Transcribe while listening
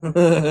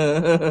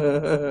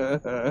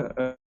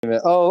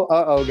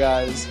Oh,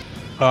 guys.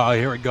 Oh,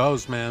 here it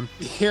goes, man.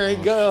 Here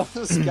it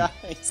goes,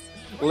 guys.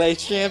 Le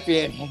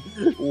Champion.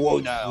 Whoa,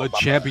 no. Le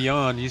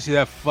Champion. You see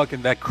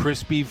that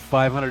crispy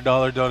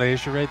 $500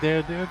 donation right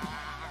there, dude?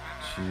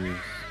 Jeez.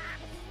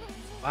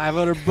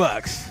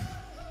 $500.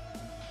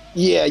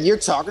 Yeah, you're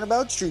talking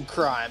about true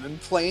crime and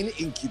playing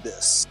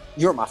Incubus.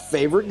 You're my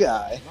favorite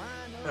guy.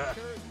 I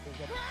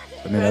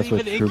mean, that's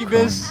what true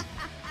Incubus. crime.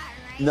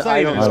 No, It's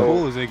I not don't even as know.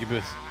 cool as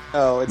Incubus.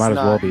 Oh, it's Might as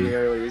not well be.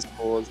 nearly as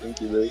cool as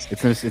Incubus.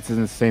 It's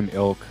in the same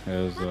ilk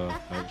as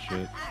that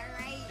shit.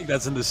 I think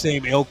that's in the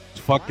same ilk as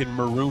fucking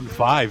Maroon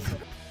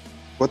 5.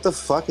 What the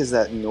fuck is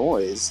that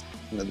noise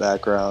in the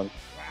background?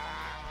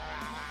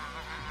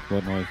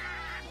 What noise?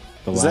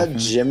 The Is laughing? that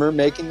Jimmer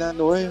making that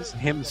noise?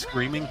 Him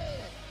screaming.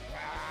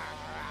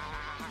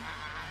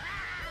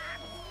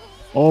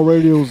 All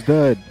radio's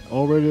dead.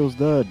 All radio's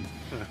dead.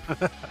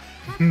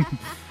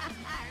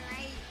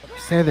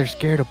 Say they're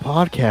scared of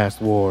podcast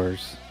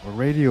wars or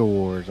radio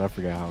wars. I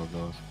forget how it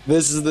goes.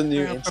 This is the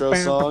new intro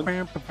song.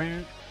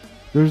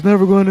 There's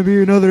never going to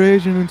be another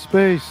Asian in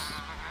space.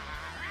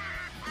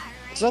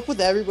 What's up with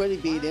everybody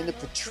being into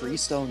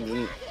Patrice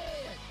O'Neal?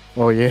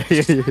 Oh yeah.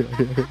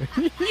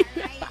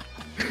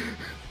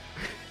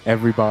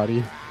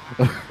 Everybody.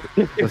 The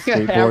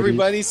skateboarding.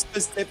 Everybody,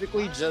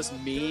 specifically just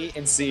me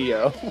and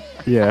CEO.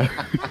 Yeah.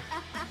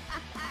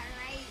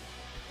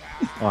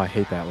 Oh, I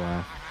hate that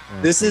laugh.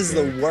 Oh, This so is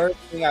good. the worst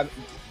thing I've.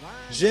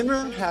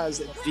 Jimmer has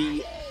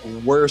the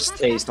worst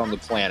taste on the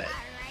planet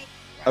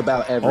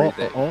about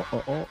everything. Yeah,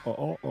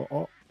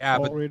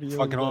 but All radio's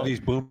fucking all dead. these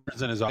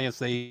boomers in his audience,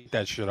 they eat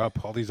that shit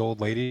up. All these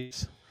old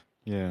ladies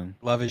Yeah.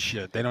 love his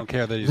shit. They don't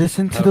care that he's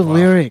Listen to the pedophile.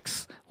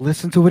 lyrics.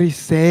 Listen to what he's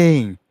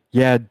saying.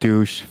 Yeah,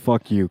 douche.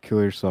 Fuck you.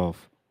 Kill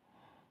yourself.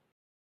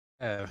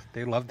 Yeah,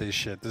 they love this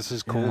shit. This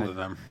is cool Yeah. to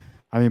them.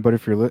 I mean, but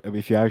if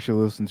you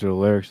actually listen to the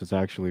lyrics, it's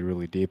actually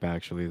really deep.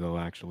 Actually, though,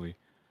 actually.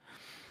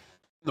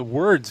 The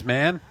words,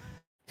 man.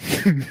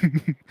 There's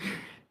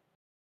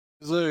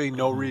literally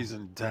no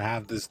reason to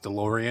have this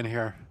DeLorean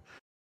here.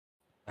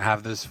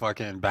 Have this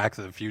fucking Back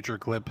to the Future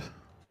clip.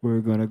 We're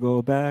gonna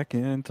go back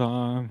in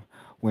time.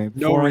 Wait,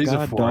 No before reason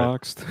I got for it.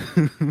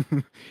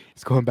 doxxed.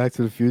 He's going back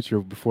to the future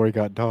before he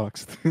got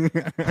doxxed.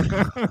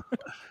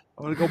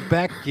 I want to go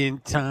back in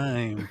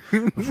time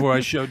before I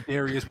show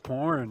Darius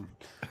porn.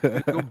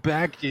 Go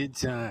back in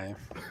time.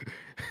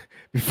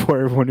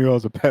 Before everyone knew I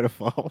was a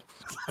pedophile.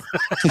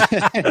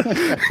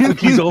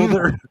 He's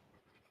older.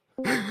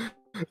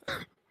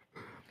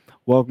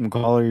 Welcome,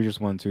 caller. You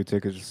just won 2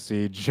 tickets to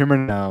see Jimmer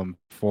now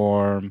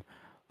perform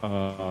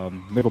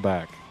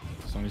Nickelback,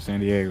 Sony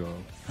San Diego.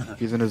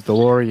 He's in his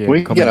DeLorean.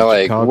 We coming gotta to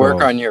like Chicago.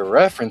 work on your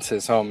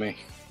references, homie.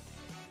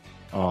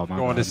 Oh my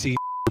Going God. to see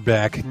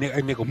Nickelback.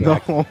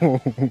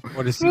 No.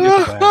 Going to see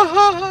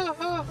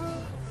Nickelback.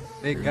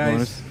 Hey You're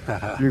guys.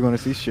 You're gonna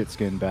see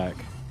Shitskin back.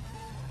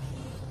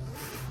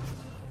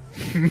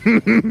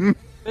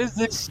 This is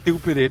this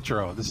stupid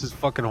intro. This is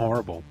fucking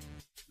horrible.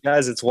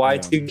 Guys, it's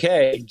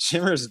Y2K.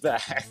 Jimmer's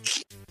back.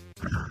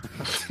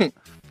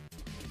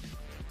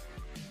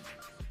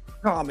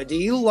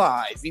 Comedy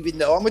live, even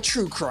though I'm a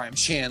true crime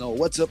channel.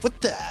 What's up with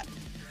that?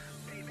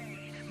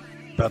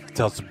 About to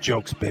tell some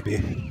jokes,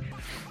 baby.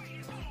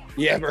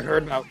 You ever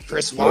heard about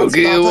Chris Watts?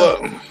 Okay,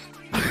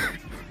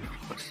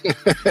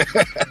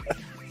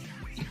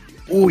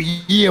 Oh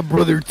yeah,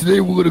 brother.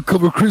 Today we're gonna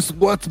cover Chris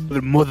Watts'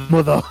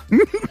 mother.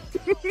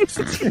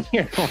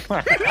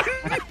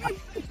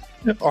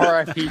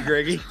 R.I.P.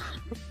 Greggy.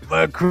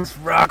 Chris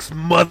Rock's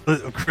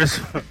mother. Chris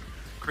Watts'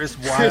 Chris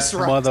Rock's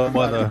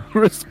mother.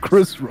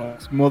 Chris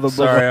Rock's mother.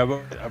 Sorry,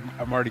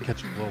 I'm already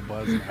catching a little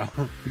buzz now.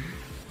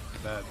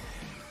 That-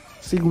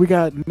 See, we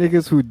got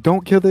niggas who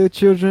don't kill their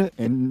children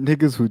and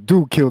niggas who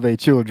do kill their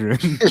children.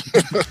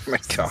 Oh my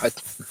god.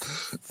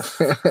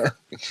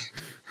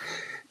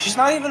 She's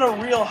not even a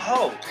real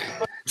hoe.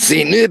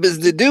 See,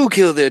 niggas that do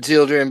kill their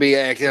children be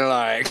acting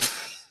like.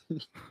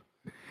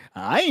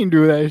 I ain't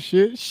do that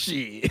shit.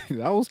 Shit,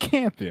 I was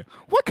camping.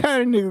 What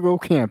kind of nigga go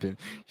camping?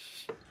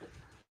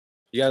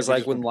 You guys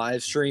like when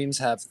live streams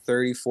have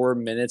 34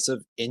 minutes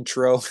of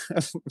intro?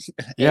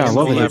 Yeah, I Stole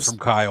love the that hips. from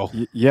Kyle.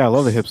 Yeah, I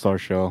love the Hipstar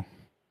show.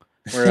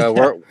 We're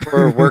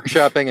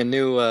workshopping a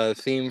new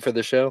theme for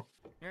the show.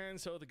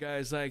 And so the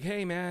guy's like,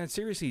 hey, man,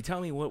 seriously,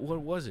 tell me, what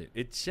was it?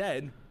 It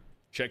said,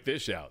 check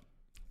this out.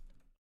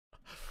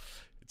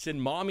 It said,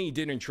 mommy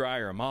didn't try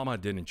or mama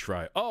didn't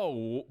try.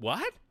 Oh,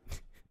 what?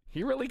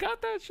 He really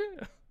got that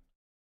shit?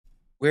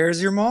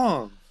 Where's your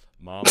mom?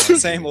 Mama Same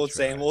didn't old,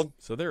 try. same old.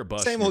 So they're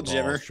busting Same old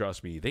your balls, Jimmer.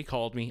 trust me. They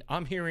called me.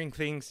 I'm hearing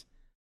things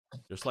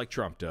just like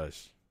Trump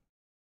does.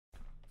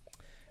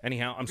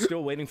 Anyhow, I'm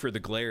still waiting for the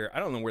glare. I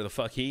don't know where the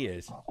fuck he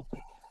is,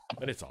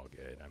 but it's all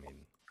good. I mean,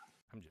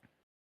 I'm just...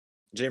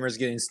 Jimmer's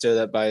getting stood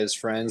up by his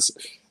friends.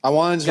 I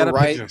wanted Got to a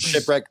write picture.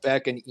 Shipwreck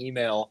Beck an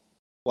email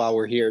while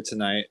we're here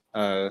tonight.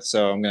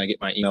 So I'm going to get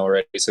my email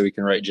ready so we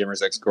can write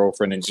Jimmer's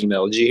ex-girlfriend an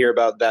email. Did you hear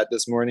about that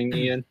this morning,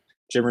 Ian?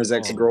 Jimmer's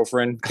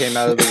ex-girlfriend came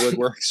out of the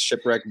woodwork,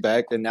 Shipwreck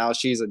Beck, and now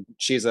she's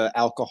a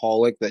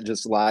alcoholic that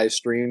just live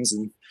streams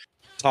and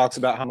talks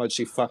about how much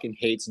she fucking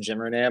hates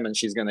Jimmernam and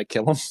she's gonna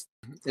kill him.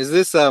 Is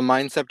this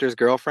Mindceptor's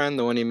girlfriend,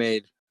 the one he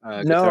made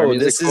guitar No, music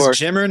this is for?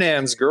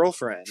 Jimmernam's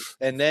girlfriend,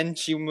 and then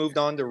she moved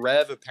on to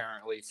Rev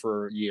apparently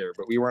for a year,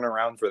 but we weren't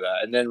around for that.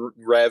 And then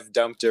Rev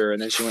dumped her,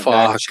 and then she went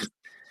back. And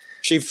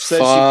she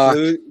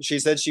said she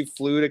said she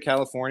flew to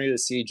California to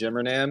see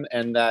Jimmernam,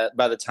 and that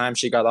by the time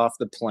she got off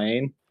the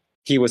plane,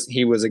 he was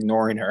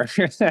ignoring her,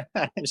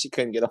 and she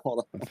couldn't get a hold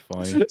of him.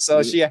 That's funny.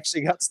 So she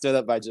actually got stood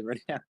up by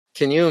Jimmernam.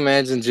 Can you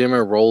imagine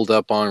Jimmer rolled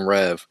up on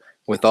Rev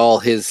with all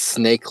his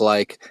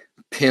snake-like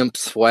pimp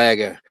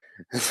swagger?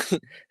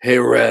 Hey,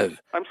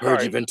 Rev, I'm heard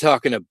sorry. you've been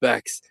talking to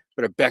Bex.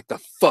 Better back the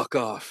fuck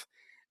off.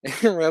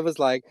 And Rev was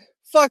like,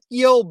 fuck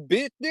yo,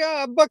 bitch.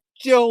 Yeah, fuck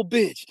yo,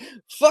 bitch.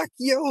 Fuck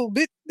yo,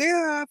 bitch.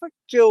 Yeah, fuck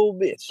yo,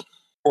 bitch.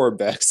 Poor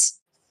Bex.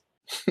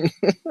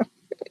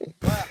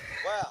 Wow.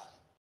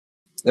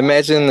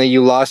 Imagine that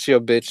you lost your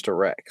bitch to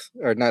Rex.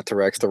 Or not to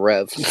Rex, to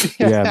Rev.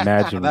 Yeah,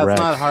 imagine That's Rex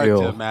not hard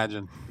still. to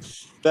imagine.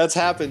 That's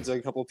happened to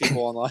a couple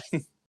people online.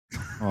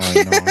 Oh,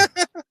 I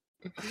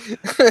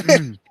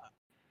know.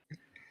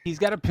 He's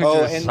got a picture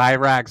Oh, of and-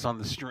 Cyrax on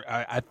the street.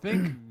 I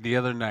think the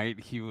other night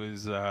he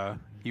was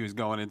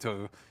going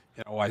into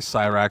why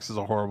Cyrax is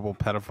a horrible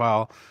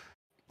pedophile.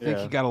 I think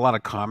he got a lot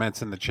of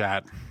comments in the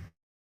chat.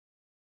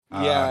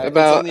 Yeah,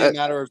 About- it's only a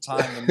matter of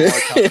time. The more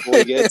comfortable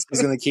he gets,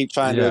 he's going to keep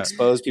trying to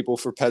expose people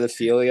for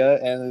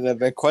pedophilia, and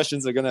the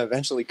questions are going to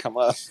eventually come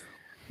up.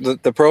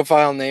 The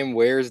profile name,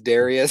 Where's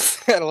Darius?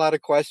 Had a lot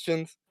of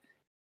questions.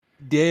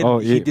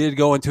 He did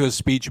go into a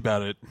speech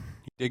about it.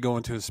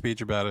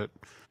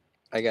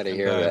 I gotta And,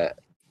 hear that.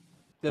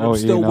 Then I'm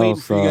still Ian waiting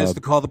for you guys also, to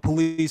call the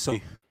police.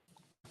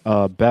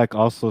 Beck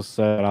also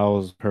said I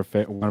was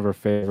one of her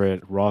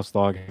favorite Ross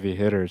Dog heavy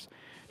hitters.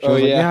 She Oh,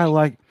 was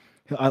like,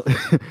 yeah.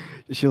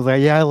 she was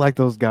like, yeah, I like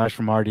those guys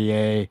from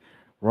RDA,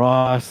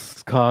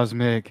 Ross,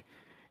 Cosmic,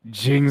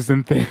 Jings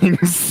and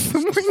things.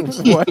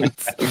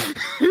 What?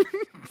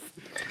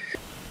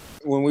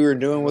 When we were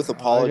doing with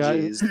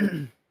apologies,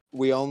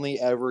 we only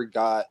ever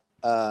got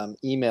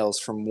emails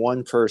from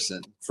one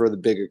person for the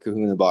bigger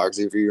Kahuna box.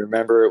 If you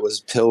remember, it was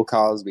Pill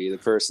Cosby, the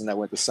person that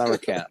went to summer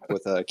camp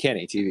with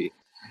Kenny TV.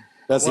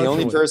 That's the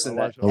only person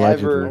that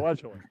ever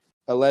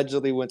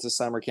allegedly went to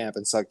summer camp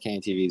and sucked Kenny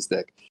TV's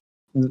dick.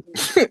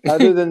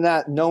 Other than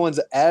that, no one's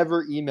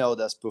ever emailed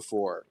us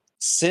before.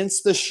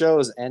 Since the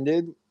show's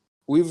ended,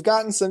 we've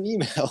gotten some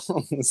emails.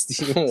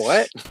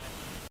 What?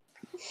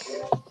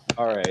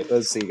 All right,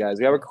 let's see, guys.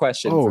 We have a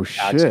question Oh, from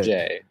Axe shit.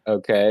 J.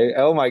 Okay.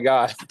 Oh my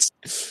god.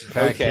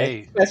 Okay.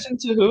 Okay. Question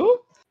to who?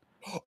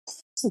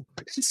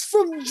 It's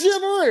from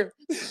Jimmer.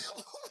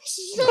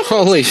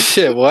 Holy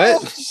shit,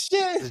 what? Oh,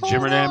 shit. The Hold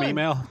Jimmernam on.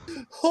 email.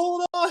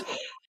 Hold on.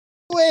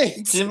 Wait.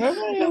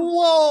 Jimmernam?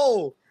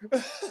 Whoa.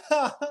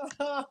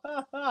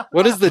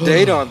 What is the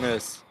date on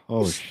this?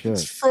 Oh It's shit!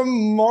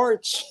 from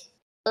March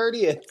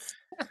 30th.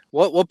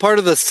 What part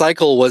of the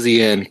cycle was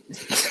he in?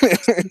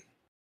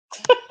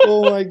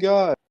 Oh my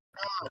god.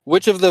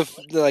 Which of the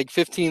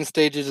 15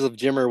 stages of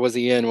Jimmer was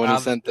he in when he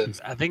Um, sent this?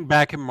 I think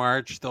back in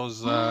March,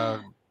 those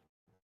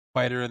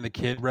Fighter and the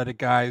Kid Reddit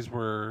guys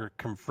were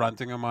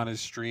confronting him on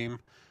his stream,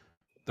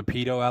 the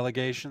pedo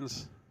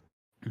allegations.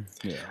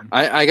 Yeah.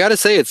 I gotta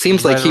say, it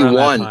seems like Right he around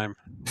that won. time.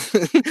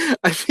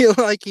 I feel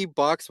like he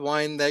box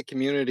wined that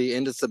community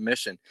into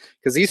submission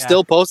because he's Yeah.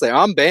 still posting.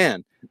 I'm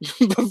banned,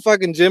 but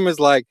fucking Jimmer's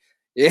like,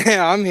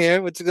 yeah, I'm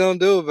here. What you gonna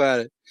do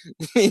about it?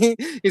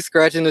 He's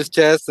scratching his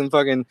chest and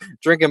fucking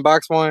drinking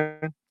box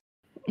wine.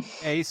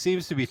 Yeah, he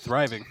seems to be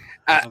thriving.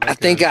 I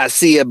think I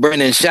see a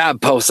Brendan Schaub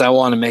post I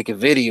want to make a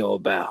video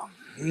about.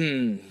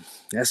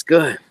 That's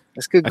good.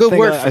 That's good. Good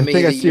work for me. I think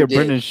I that see you a did.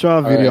 Brendan Shaw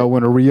All video I right.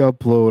 want to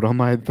re-upload on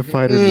my The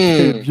Fighter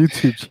and the Kid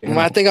YouTube channel.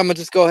 I think I'm gonna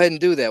just go ahead and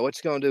do that. What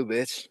you gonna do,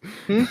 bitch?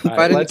 right,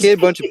 Fighting the let's-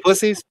 Kid, bunch of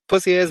pussies,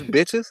 pussy ass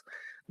bitches.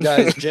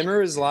 Guys,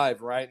 Jimmer is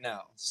live right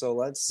now. So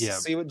let's Yeah.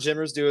 see what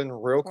Jimmer's doing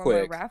real Or my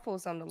quick.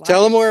 raffles on the line.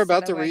 Tell him we're so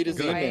about that to way I read his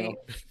can email.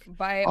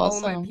 Buy all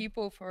my Awesome.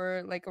 people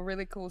for like a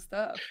really cool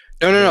stuff.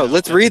 No. Yeah,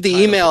 Let's at read the the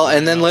time of email it,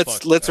 and then no, let's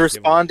fuck that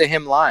respond to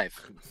him live.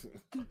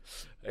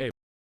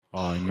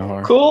 Oh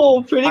no!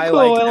 Cool, pretty I cool.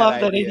 like I that love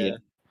that idea. idea.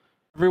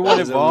 Everyone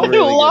That is a involved,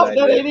 really I good love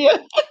that idea.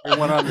 idea.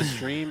 everyone on the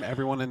stream,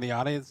 everyone in the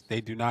audience,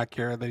 they do not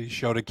care that he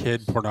showed a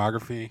kid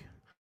pornography.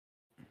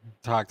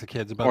 Talk to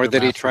kids about Or their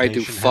that he tried to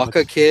masturbation fuck a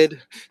habits.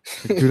 kid.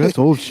 Dude, that's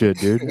old shit,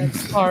 dude.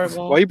 That's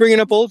horrible. Why are you bringing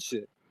up old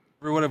shit?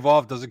 Everyone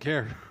involved doesn't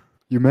care.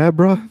 You mad,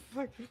 bro?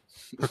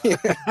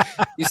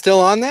 You still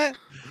on that?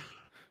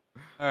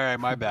 All right,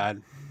 my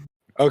bad.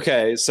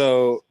 Okay,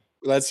 so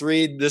let's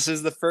read. This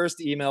is the first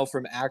email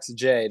from Axe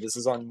J. This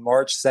is on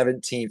March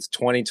 17th,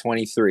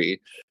 2023.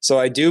 So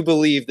I do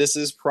believe this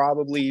is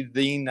probably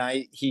the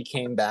night he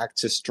came back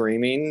to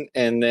streaming,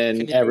 and then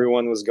Can you-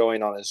 everyone was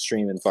going on his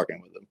stream and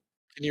fucking with him.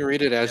 Can you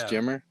read it as Yeah.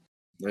 Jimmer?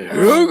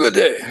 Good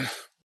day.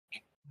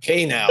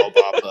 Hey now,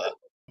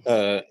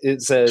 Papa.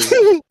 It says,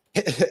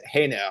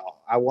 hey now,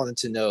 I wanted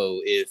to know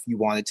if you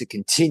wanted to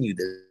continue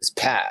this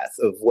path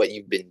of what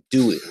you've been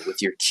doing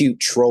with your cute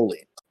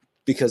trolling.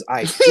 because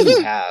I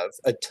do have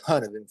a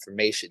ton of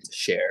information to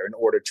share in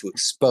order to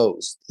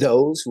expose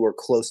those who are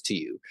close to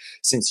you,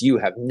 since you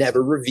have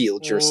never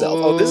revealed yourself.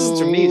 Oh, this is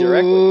to me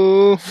directly.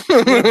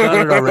 You've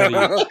done it already.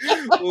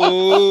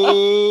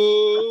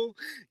 Ooh.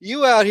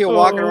 You out here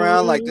walking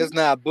around like there's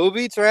not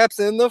booby traps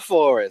in the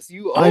forest.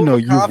 You I know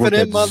you've worked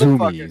at overconfident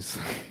motherfucker.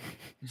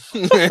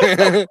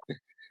 Zoomies.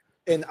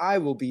 And I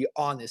will be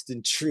honest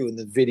and true in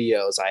the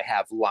videos I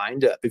have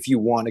lined up if you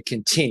want to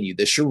continue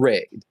the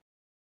charade.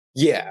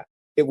 Yeah,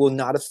 it will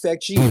not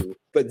affect you,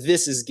 but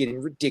this is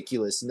getting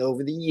ridiculous, and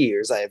over the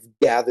years I have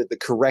gathered the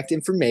correct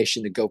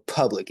information to go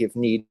public if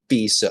need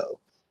be so.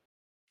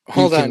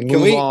 Hold you on, can can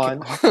move we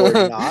on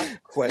or not?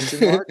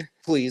 Question mark.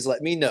 Please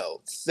let me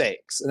know.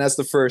 Thanks. And that's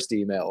the first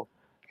email.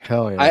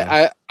 Hell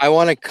yeah. I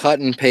want to cut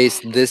and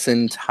paste this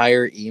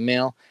entire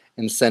email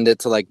and send it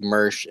to like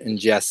Mersh and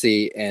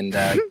Jesse and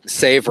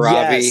Save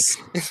Robbie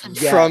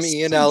from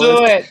Ian Ellis.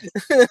 Do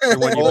it.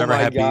 Everyone you've Oh ever my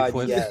had beef God,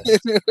 with. yes.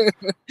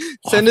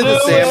 Send it to Do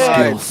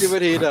Samurai. it. See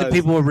what he does.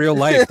 People in real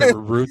life that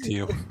were rude to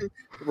you.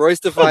 Royce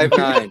to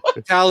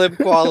 5'9". Talib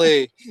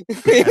Kweli.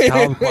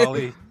 Talib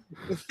Kweli.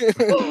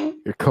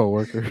 Your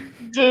coworker.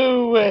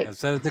 Do it.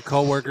 Send it to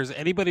coworkers.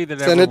 Anybody that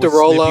Send ever it to was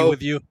snippy Rolo.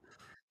 with you.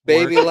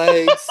 Baby Work.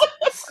 legs.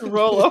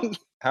 Rolo.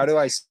 How do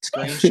I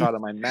screenshot on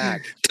my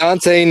Mac?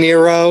 Dante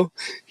Nero.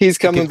 He's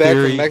coming back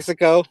Theory. from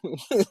Mexico.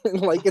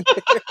 Like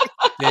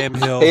Damn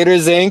Hill.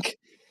 Haters Inc.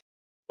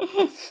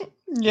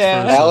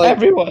 Yeah, Alex.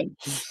 everyone.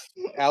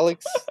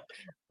 Alex.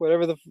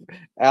 Whatever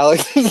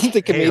Alex,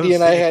 the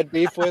comedian I AOC. had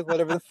beef with,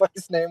 whatever the fuck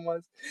his name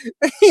was.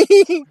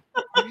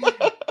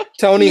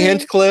 Tony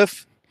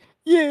Hinchcliffe.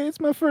 Yeah, it's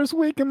my first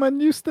week in my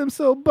new stem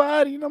cell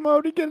body, and I'm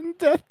already getting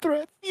death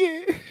threats.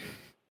 Yeah.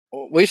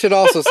 We should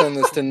also send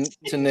this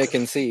to Nick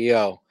and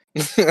CEO.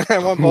 I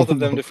want both of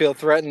them to feel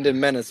threatened and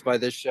menaced by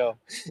this show.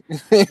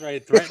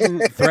 Right. Threaten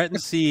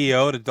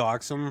CEO to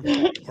dox him.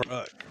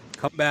 Or,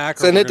 come back.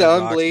 Send or it we're gonna to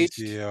dox you, Unbleached.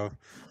 CEO.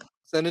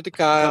 Send it to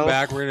Come Kyle.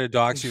 back. We're going to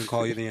dox you and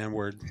call you the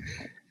N-word.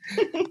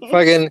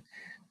 Fucking.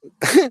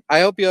 I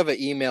hope you have an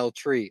email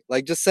tree.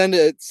 Like, just send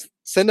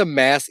a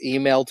mass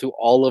email to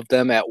all of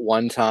them at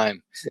one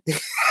time.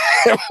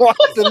 And watch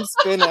them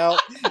spin out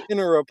in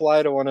a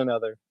reply to one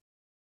another.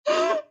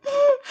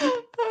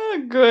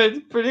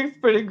 Good.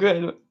 Pretty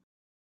good.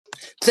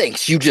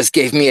 Thanks, you just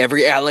gave me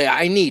every ally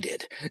I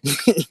needed.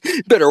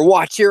 Better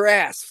watch your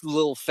ass,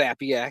 little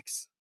fappy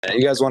X.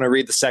 You guys want to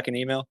read the second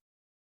email?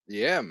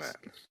 Yeah, man.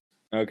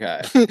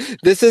 Okay.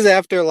 This is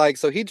after, like,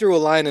 so he drew a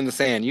line in the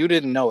sand. You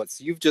didn't know it,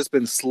 so you've just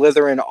been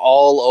slithering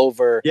all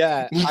over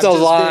Yeah. the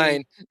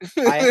line.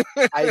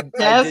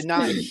 I did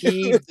not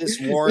heed this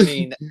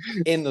warning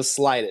in the This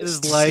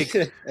slightest. is like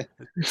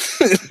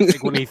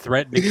when he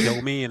threatened to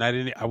kill me, and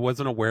I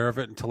wasn't aware of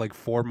it until like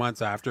 4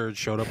 months after it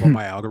showed up on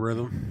my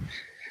algorithm.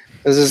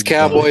 This is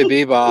Cowboy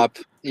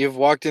Bebop. You've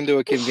walked into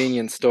a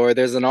convenience store.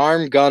 There's an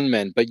armed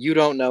gunman, but you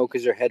don't know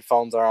because your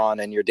headphones are on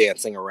and you're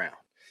dancing around.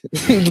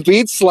 The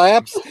beat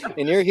slaps,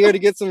 and you're here to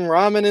get some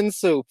ramen and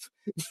soup.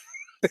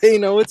 Pay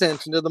no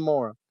attention to the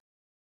moral.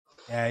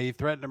 Yeah, he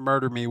threatened to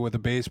murder me with a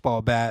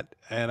baseball bat,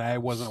 and I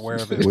wasn't aware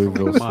of it Blue for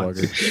Bill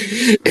months.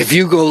 Slugger. If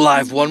you go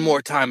live one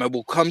more time, I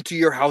will come to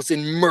your house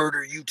and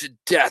murder you to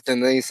death.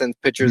 And then he sends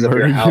pictures of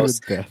Murder your you to house,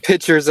 death.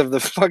 pictures of the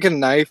fucking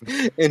knife,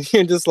 and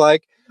you're just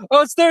like,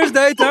 oh, it's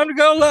Thursday, time to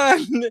go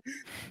live.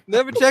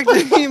 Never checked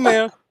the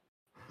email.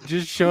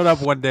 Just showed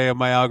up one day on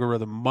my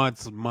algorithm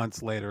months and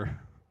months later.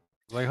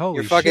 Like, holy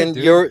You're fucking,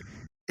 shit, dude.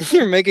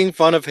 you're making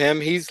fun of him.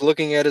 He's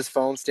looking at his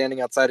phone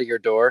standing outside of your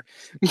door,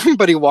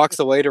 but he walks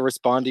away to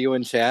respond to you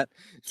in chat.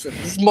 So,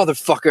 this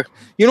motherfucker,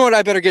 you know what?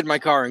 I better get in my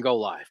car and go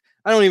live.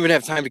 I don't even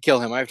have time to kill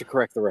him. I have to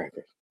correct the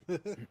record.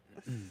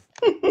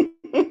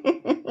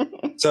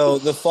 So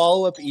the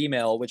follow-up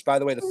email, which by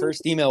the way, the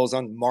first email was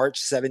on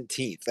March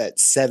 17th at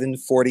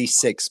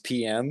 7:46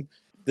 p.m.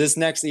 This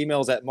next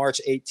email is at March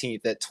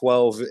 18th at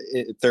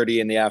 12:30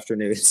 in the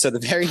afternoon. So the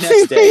very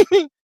next day,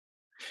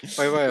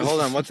 Wait,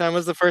 hold on. What time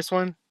was the first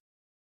one?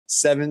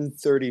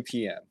 7:30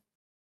 p.m.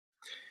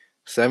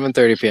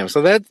 7:30 p.m.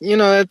 So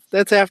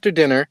that's after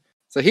dinner.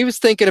 So he was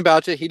thinking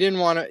about you. He didn't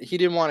want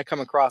to come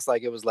across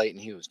like it was late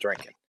and he was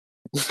drinking.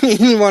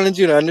 He wanted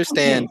you to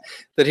understand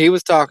that he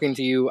was talking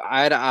to you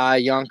eye to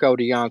eye, yonko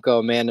to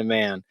yonko, man to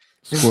man.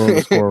 Squirrel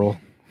to squirrel.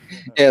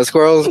 Yeah,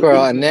 squirrel to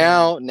squirrel. And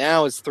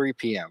now it's 3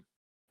 p.m.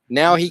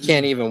 Now he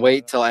can't even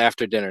wait till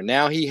after dinner.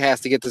 Now he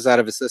has to get this out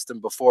of his system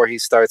before he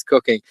starts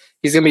cooking.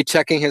 He's gonna be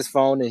checking his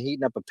phone and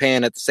heating up a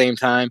pan at the same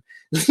time.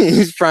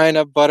 He's frying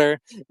up butter.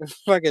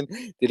 Fucking,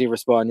 did he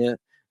respond yet?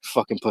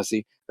 Fucking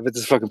pussy. I bet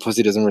this fucking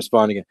pussy doesn't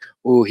respond again.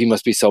 Ooh, he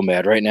must be so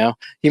mad right now.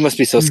 He must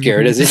be so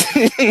scared. Is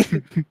he?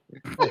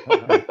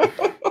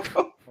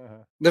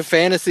 The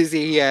fantasies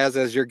he has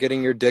as you're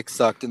getting your dick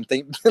sucked and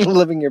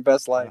living your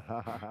best life.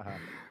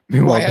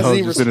 Meanwhile, Why hasn't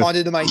he Bell's just in a-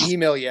 responded to my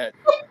email yet?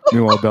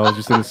 Meanwhile, Bell's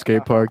just in a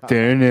skate park.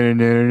 Damn.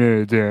 Well,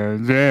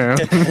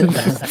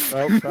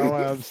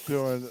 I'm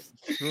still in the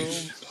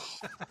room.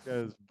 Got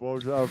his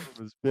blowjob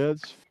from his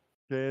bitch.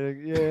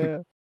 Skating, yeah.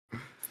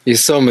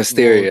 He's so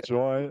mysterious.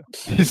 Joint.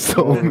 He's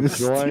so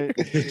Joint.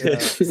 Yeah.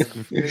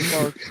 Skate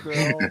park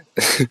still.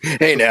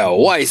 Hey now,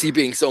 why is he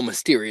being so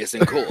mysterious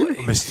and coy?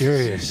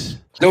 Mysterious.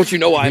 Don't you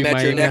know I'm Read at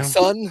my your email. neck,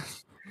 son?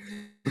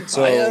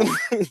 So I am,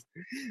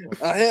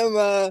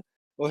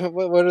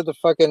 what are the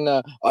fucking,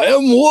 I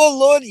am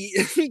Warlord,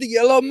 the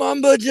Yellow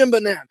Mamba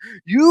Jimbanan.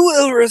 You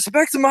will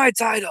respect my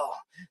title.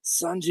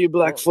 Sanji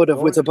Blackfoot of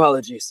Wit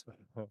Apologies.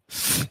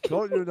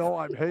 Don't you know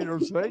I'm Hater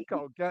Sink?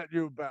 I'll get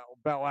you,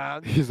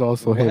 Belan. He's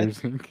also What? Hater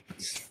Sync.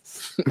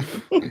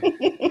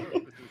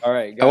 all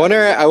right, I wonder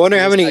guys, how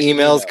here's many my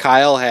emails email.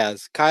 Kyle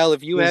has. Kyle,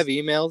 if you Here's- have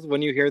emails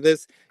when you hear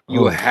this,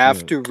 you Oh, have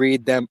shit. to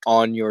read them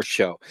on your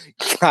show.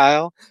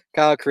 Kyle,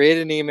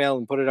 create an email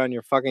and put it on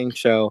your fucking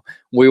show.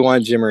 We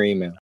want Jimmer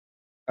email.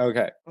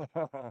 Okay,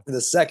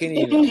 the second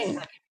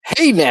email.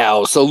 Hey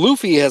now, so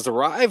Luffy has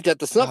arrived at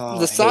the Oh, I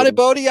hate Sade him.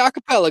 Bodhi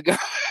Archipelago.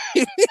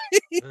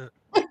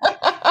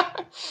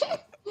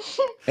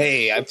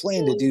 Hey, I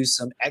plan to do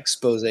some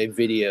expose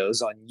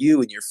videos on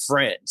you and your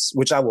friends,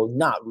 which I will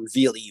not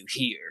reveal to you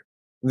here.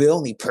 The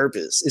only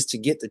purpose is to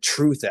get the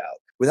truth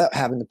out without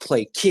having to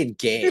play kid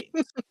games.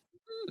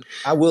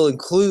 I will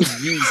include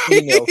these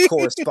email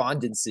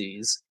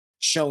correspondences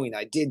showing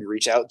I did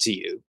reach out to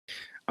you.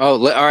 Oh,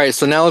 all right.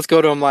 So now let's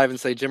go to him live and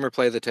say, Jimmer,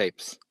 play the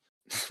tapes.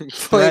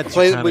 Threads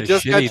are We kinda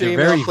just got shitty. your They're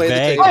email. very Play the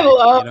vague. tape. I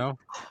love- You know?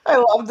 I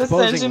love the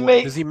Exposing sense you what-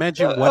 make. Does he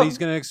mention what he's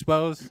going to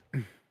expose?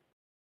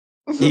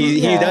 He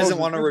Yeah. doesn't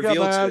want to You got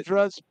reveal my to it.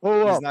 address.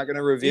 Pull He's up. not going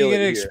to Are you reveal going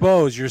to it here.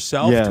 expose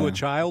yourself to Yeah. a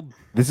child?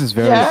 This is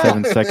very Yeah.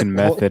 7-second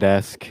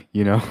method-esque,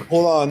 you know?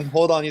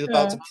 Hold on. He's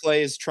about Yeah. to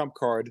play his trump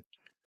card.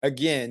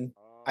 Again,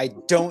 I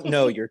don't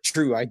know your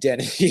true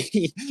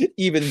identity,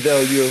 even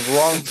though you have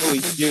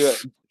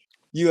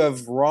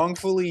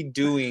wrongfully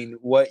doing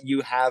what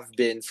you have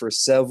been for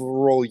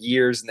several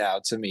years now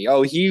to me.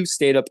 Oh, he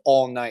stayed up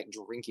all night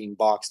drinking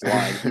boxed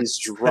wine. He's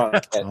drunk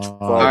at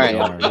 12 right. in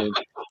the afternoon.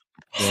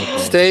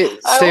 Stay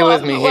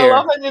with me I here.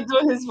 love when you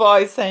do his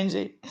voice,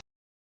 Sanji.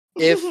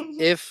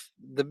 If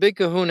the Big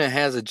Kahuna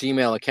has a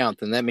Gmail account,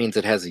 then that means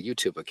it has a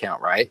YouTube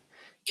account, right?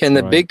 Can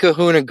the Right. Big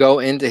Kahuna go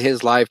into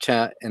his live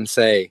chat and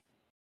say,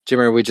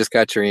 Jimmer, we just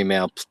got your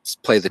email.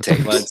 Play the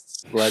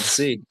tapes. Let's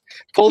see.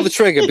 Pull the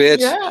trigger, bitch.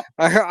 Yeah.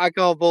 I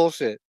call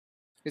bullshit.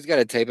 He's got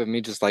a tape of me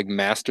just like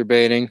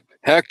masturbating.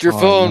 Hacked your Oh,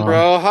 phone, no.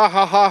 bro. Ha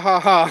ha ha ha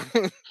ha.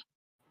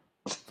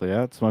 So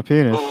yeah, it's my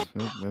penis.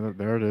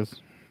 There it is.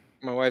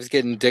 My wife's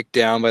getting dicked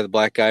down by the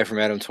black guy from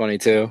Adam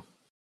 22.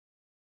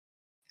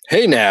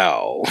 Hey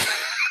now.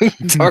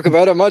 Talk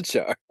about a mud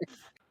shark.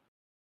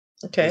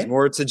 Okay. There's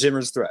more to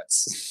Jimmer's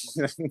threats.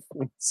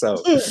 So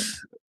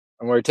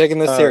And we're taking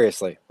this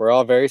seriously. We're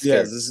all very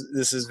scared. yes,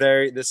 this is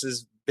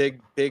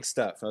big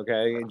stuff.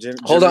 Okay, Hold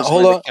Jimmer's on.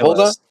 trying to kill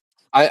us.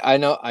 I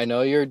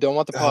know you don't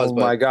want the pause, Oh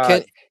but my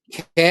God.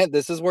 can't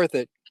this is worth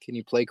it. Can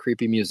you play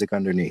creepy music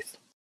underneath?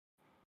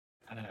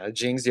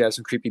 Jings, do you have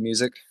some creepy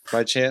music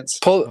by chance?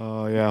 Pull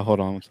Oh yeah, hold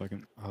on 1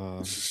 second.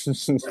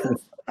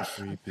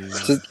 Creepy.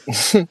 music.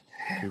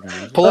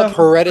 pull up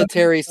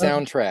Hereditary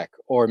soundtrack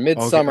or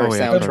Midsummer oh,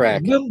 yeah,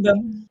 soundtrack.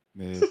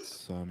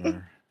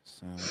 Midsummer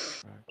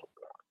soundtrack.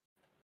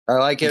 I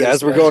like it.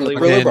 Guys, we're going to especially when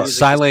Thriller the Then Bar. music is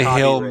Silent Hill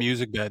copyrighted.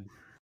 music bed.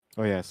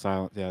 Oh yeah,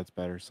 silent. Yeah, it's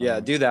better. Yeah,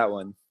 Silent do that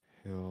one.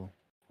 Hill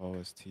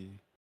OST.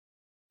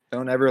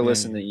 Don't ever Yeah,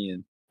 listen yeah. to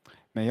Ian.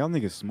 Man, y'all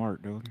niggas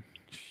smart, dude.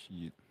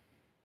 Shit.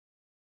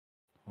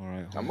 All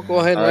right. I'm gonna hold go on.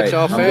 ahead and All let right,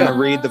 y'all I'm fail. gonna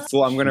read the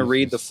full. I'm gonna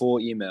read the Jesus. full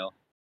email.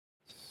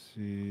 Let's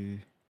see.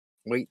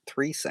 Wait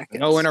 3 seconds.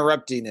 No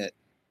interrupting it.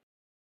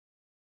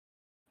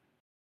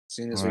 As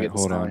soon as All we right, get the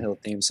hold Silent on. Hill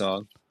theme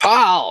song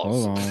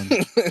Pause. Hold on.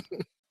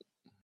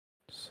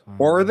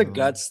 or the Silent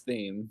Hill. Guts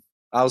theme,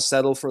 I'll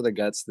settle for the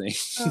Guts theme.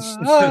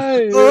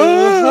 I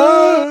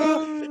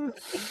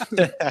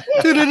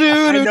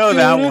know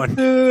that one.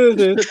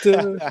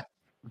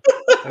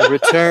 A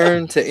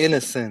return to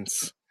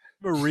innocence.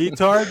 I'm a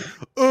retard.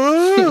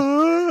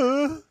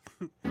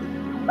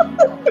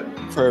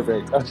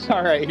 Perfect.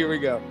 All right, here we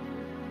go.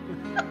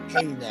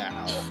 Hey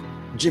now,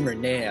 Jimmer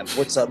Nam,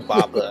 what's up,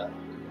 Baba?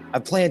 I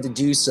plan to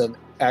do some.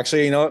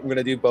 Actually, you know what? I'm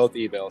gonna do both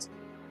emails.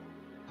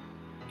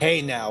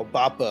 Hey now,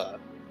 Baba.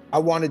 I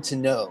wanted to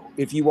know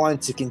if you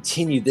wanted to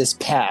continue this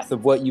path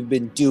of what you've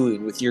been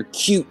doing with your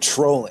cute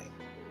trolling,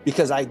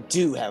 because I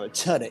do have a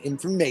ton of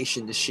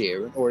information to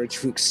share in order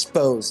to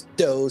expose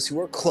those who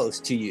are close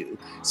to you,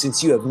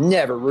 since you have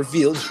never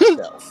revealed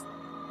yourself.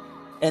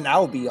 And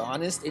I'll be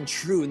honest and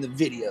true in the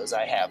videos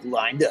I have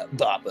lined up,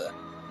 Baba.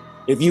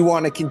 If you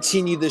want to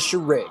continue the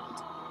charade,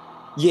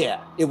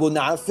 yeah, it will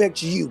not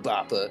affect you,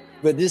 Baba,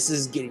 but this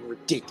is getting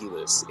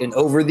ridiculous. And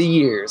over the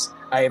years,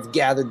 I have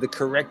gathered the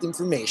correct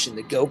information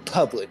to go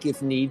public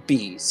if need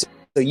be, so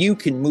you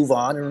can move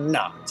on or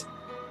not.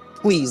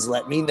 Please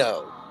let me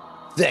know.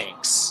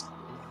 Thanks.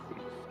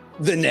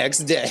 The next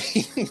day.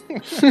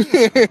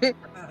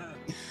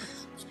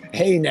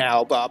 Hey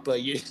now, Baba,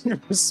 you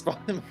didn't respond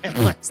to my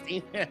last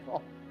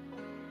email.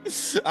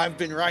 I've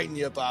been writing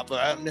you, Papa.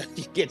 I don't know if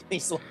you get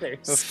these The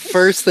letters.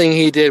 first thing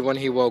he did when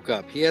he woke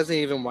up, he hasn't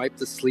even wiped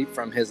the sleep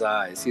from his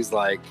eyes. He's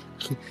like,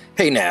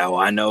 "Hey, now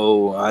I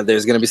know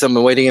there's gonna be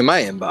something waiting in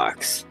my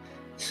inbox."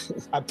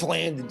 I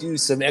plan to do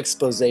some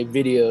expose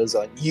videos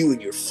on you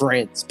and your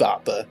friends,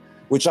 Papa,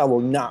 which I will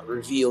not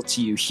reveal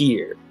to you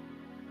here.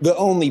 The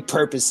only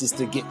purpose is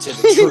to get to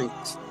the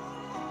truth.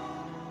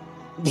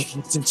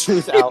 Get the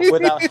truth out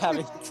without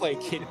having to play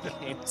kid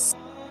games.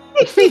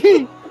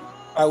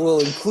 I will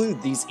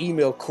include these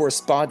email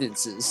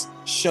correspondences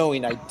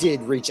showing I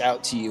did reach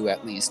out to you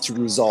at least to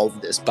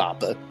resolve this,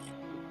 Papa.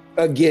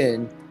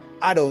 Again,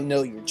 I don't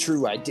know your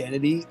true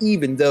identity,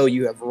 even though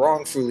you have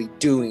wrongfully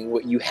doing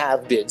what you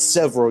have been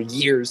several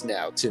years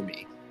now to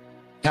me.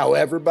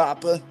 However,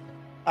 Papa,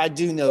 I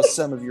do know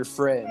some of your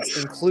friends,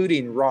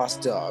 including Ross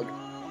Dog.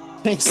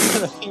 Thanks to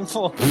the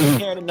people who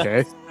cared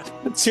enough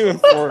to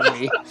inform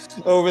me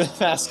over the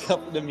past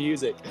couple of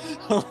music,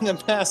 over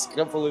the past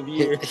couple of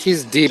years.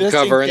 He's deep just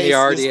cover in the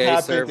case this RDA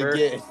happened server.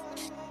 again.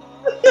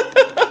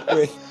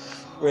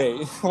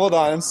 Wait, hold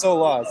on, I'm so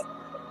lost.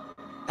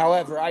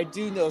 However, I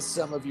do know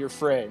some of your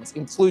friends,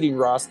 including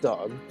Ross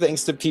Dog,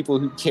 thanks to people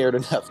who cared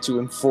enough to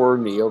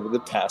inform me over the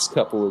past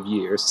couple of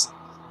years.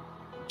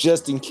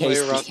 Just in case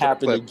Play a Ross this Dog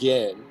happened clip.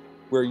 again,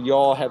 where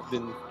y'all have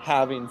been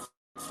having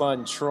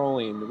fun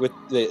trolling with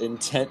the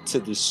intent to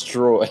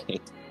destroy.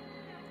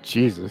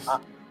 Jesus.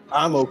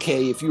 I'm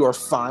okay if you are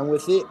fine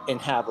with it and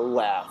have a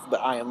laugh,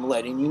 but I am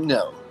letting you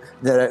know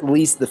that at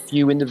least the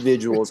few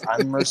individuals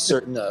I'm more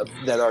certain of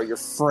that are your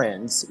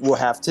friends will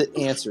have to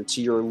answer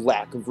to your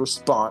lack of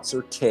response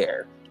or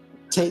care.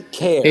 Take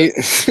care,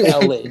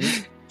 Ellen,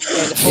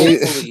 and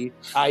hopefully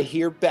I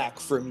hear back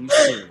from you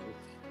soon.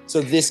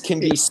 So this can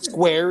be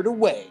squared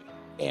away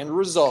and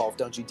resolved.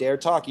 Don't you dare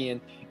talk,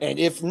 Ian. And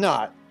if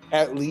not,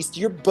 at least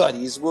your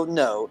buddies will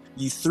know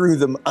you threw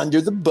them under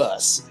the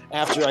bus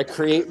after I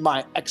create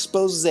my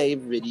expose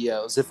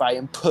videos if I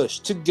am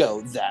pushed to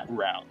go that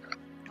route.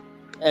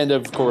 End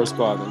of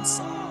correspondence.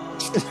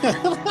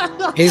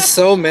 He's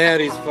so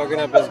mad he's fucking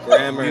up his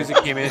grammar. Music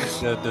came in,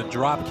 the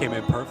drop came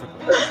in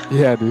perfectly.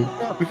 Yeah, dude.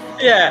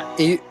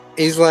 Yeah.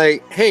 He's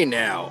like, "Hey,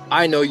 now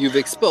I know you've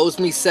exposed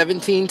me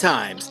 17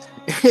 times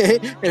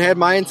and had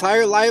my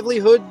entire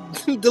livelihood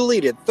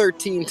deleted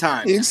 13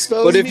 times.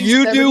 Expose But if me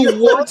you do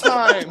 74 one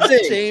times,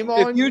 thing, shame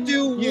if on you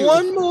do you."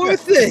 one more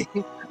thing,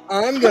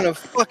 I'm gonna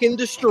fucking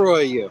destroy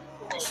you.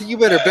 So you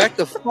better back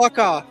the fuck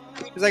off,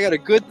 because I got a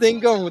good thing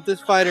going with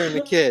this fighter and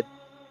the kid."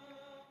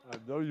 I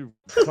know you've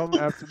come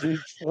after me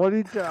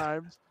 20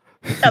 times.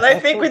 And I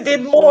think we Almost did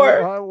destroyed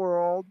more. my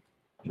world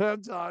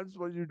 10 times.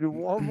 When you do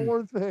one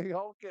more thing,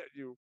 I'll get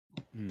you.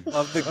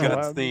 Love the Oh,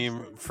 Guts I'm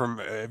theme from.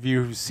 Have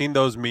you seen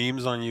those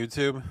memes on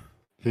YouTube?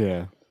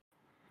 Yeah.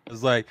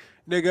 It's like,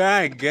 nigga,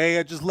 I ain't gay.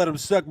 I just let him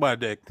suck my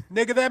dick.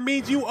 Nigga, that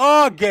means you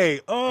are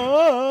gay.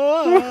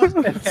 Oh.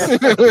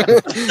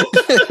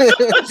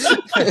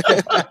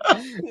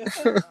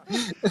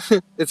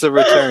 It's a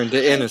return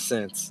to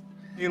innocence.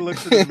 He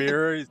looks in the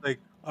mirror. He's like,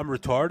 I'm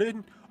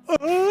retarded.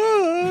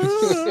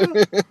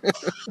 Oh.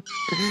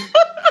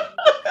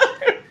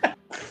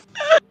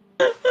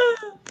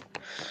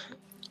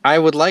 I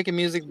would like a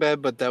music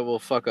bed, but that will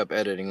fuck up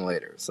editing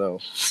later. So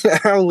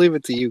I'll leave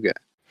it to you guys.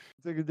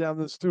 Take it down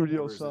to the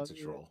studio, Where's son. it to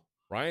troll?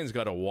 Ryan's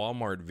got a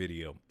Walmart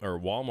video or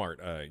Walmart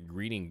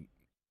greeting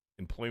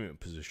employment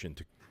position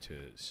to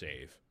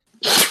save.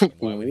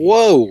 Why would he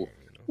Whoa. care,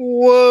 you know?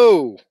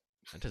 Whoa.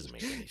 That doesn't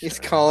make any sense. He's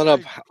calling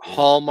up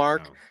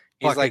Hallmark. No.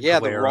 He's Fucking like, "Yeah,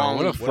 the Galera. wrong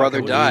What a brother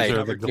fucking died.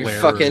 loser the You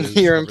Galera fucking, is.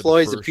 your Covered the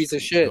employee's a first piece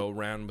of shit." Go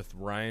round with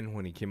Ryan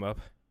when he came up.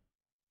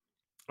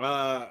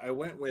 I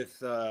went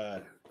with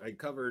I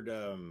covered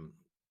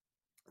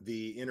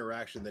the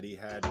interaction that he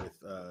had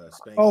with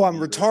Spanky. Oh, I'm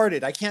Beaver.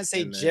 retarded. I can't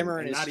say And then- Jimmer in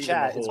and his not even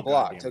chat the is whole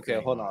blocked. goddamn Okay,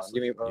 thing, hold on. honestly.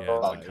 Give me Yeah,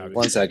 hold like on. how he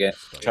 1 was second.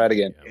 studying, Try it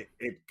again. yeah.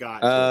 It got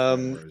to a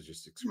point where it was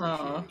just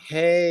excruciating.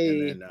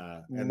 Hey, And then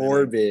I did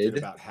Morbid,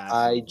 about half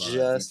I of, just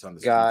Beats on the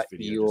Streets got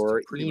video your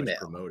just to pretty much email.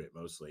 promote it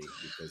mostly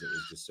because it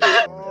was just so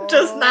informative.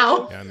 Just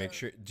now. Yeah, make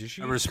sure. Did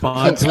she I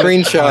respond to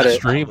Screenshot it.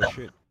 Stream.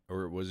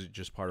 or was it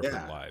just part of her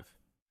Yeah. live?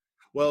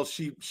 Well,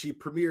 she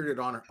premiered it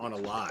on a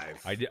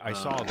live. I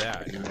saw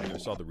that. and then- I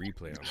saw the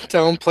replay on that.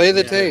 Don't play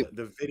the Yeah, tape.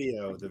 The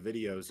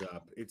video's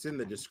up. It's in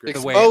the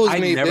description. Wait, Expose I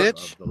me, never-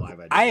 bitch. Of the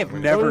live I have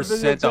did. never What is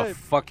sent a videotape?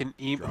 fucking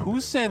email. Drop Who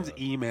it, sends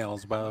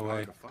emails, by the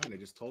way? Fine, I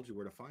just told you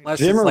where to find Unless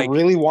it. it's Jimmer like,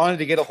 really wanted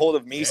to get a hold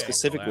of me Yeah,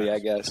 specifically, I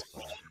guess.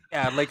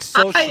 yeah, like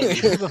socially.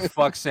 Who the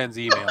fuck sends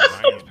emails?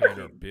 Ryan's paying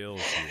her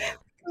bills here.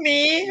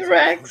 Me,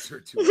 Rex.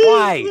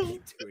 Why?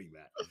 Keep doing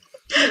that.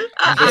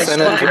 Just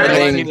send it I, to I,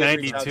 Renee.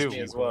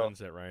 1992 as well. Coupons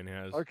that Ryan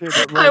has. Okay,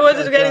 but I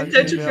wanted to Rex, get got in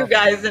touch with email. you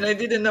guys and I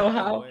didn't know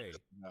how. Way.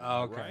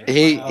 Oh, okay.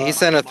 He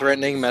sent a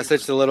threatening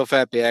message to Little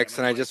Fat BX,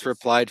 and I just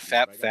replied,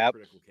 "Fap fap."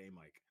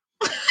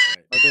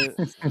 I mean,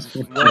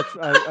 Rex,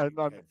 I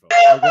got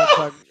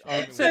time.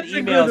 Send That's a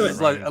good emails one.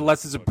 is like,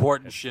 unless it's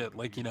important shit,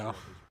 like, you know,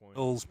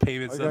 bills,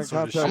 payments, I that got sort of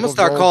contact shit. I'm gonna with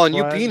start your calling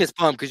you friend. penis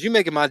pump because you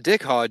making my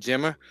dick hard,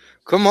 Jimmer.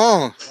 Come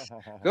on,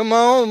 come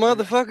on,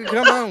 motherfucker,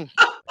 come on.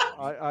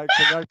 I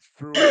connect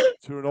through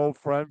to an old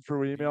friend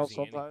through email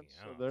sometimes.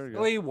 So there you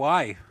go. Wait,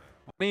 why? Why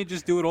don't you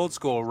just do it old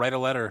school? Write a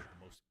letter.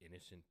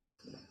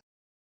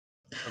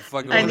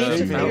 I need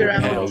to figure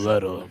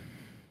out.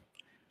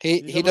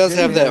 He does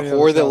have that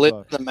whore that lives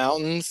in the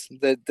mountains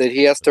that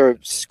he has to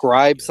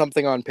scribe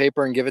something on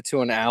paper and give it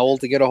to an owl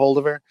to get a hold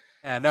of her.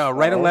 Yeah, no,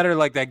 write a letter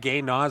like that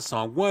gay Nas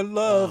song. One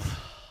love.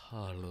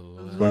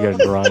 We're getting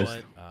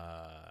dry.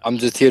 I'm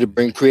just here to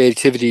bring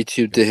creativity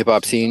to the hip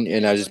hop scene,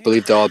 and I just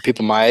believe that all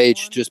people my age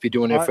should just be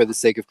doing it for the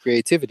sake of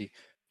creativity.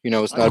 You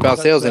know, it's not about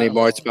sales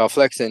anymore. It's about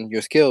flexing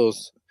your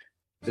skills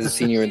as a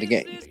senior in the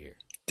game.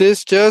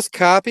 This just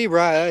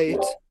copyright.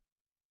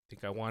 I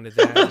think I wanted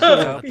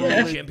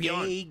that.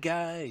 Gay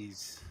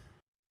guys.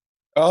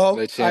 Oh,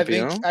 Le I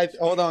Champion. think.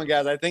 Hold on,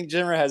 guys. I think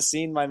Jimmer has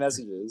seen my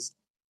messages.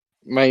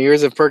 My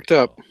ears have perked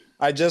up.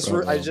 I just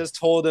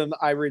told him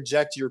I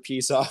reject your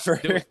peace offer.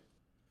 Here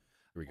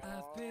we go.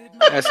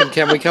 Ask him,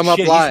 can we come up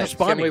Shit, he's live?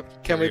 responding.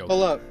 Can we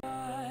pull up?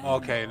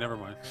 Okay, never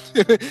mind.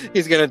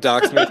 He's gonna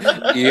dox me.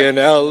 Ian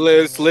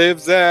Ellis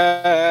lives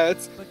at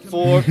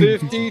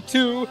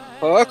 452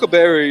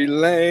 Huckleberry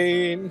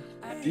Lane,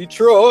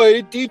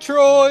 Detroit,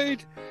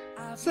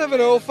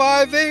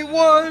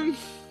 70581.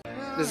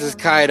 This is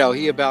Kaido.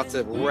 He about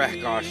to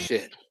wreck our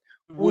shit.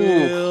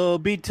 We'll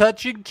be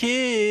touching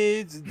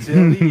kids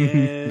until the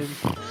end.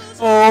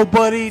 Oh,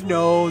 but he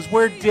knows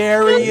where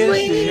Darius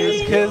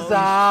is, cause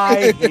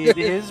I hid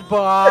his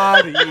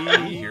body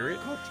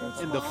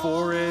in the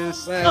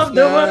forest. Last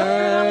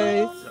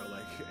night.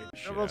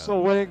 Give us a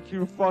link,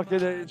 you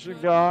fucking Asian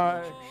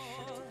guy.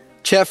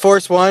 Chat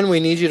Force 1, we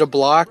need you to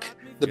block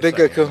the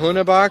bigger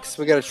kahuna box.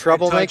 We got a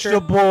troublemaker. Touch a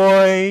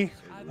boy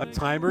a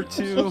time or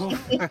two.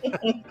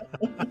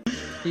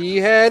 He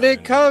had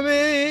it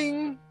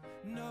coming.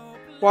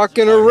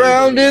 Walking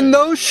around in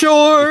those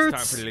shorts.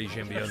 It's time for the Les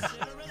Champions.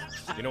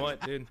 You know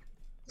what, dude?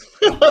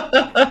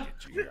 I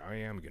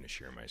am gonna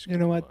share my screen. You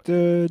know what,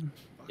 dude?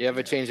 You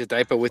ever change a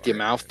diaper with your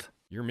mouth?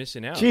 You're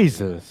missing out.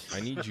 Jesus.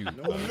 I need you. No,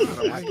 I'm not.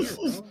 I'm right here,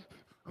 bro.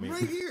 I'm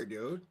right here,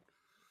 dude.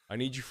 I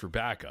need you for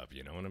backup.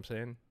 You know what I'm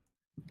saying?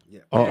 Yeah.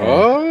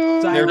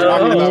 Oh, They're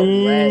talking about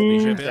Les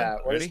red. Champions,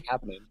 What is ready?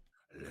 happening?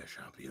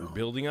 We're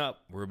building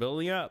up. We're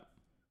building up.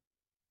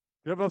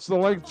 Give us the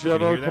link, Can you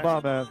hear Jimmo. that? Come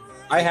on, man.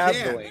 I have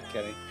the link,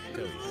 Kenny.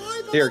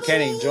 Here,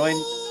 Kenny, join.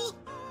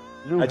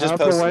 You I just have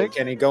the posted it, link?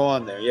 Kenny. Go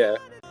on there. Yeah.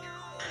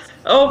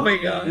 Oh my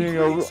god. Being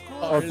a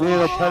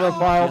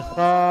pedophile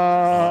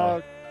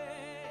fuck.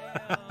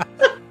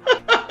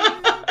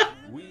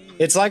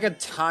 It's like a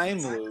time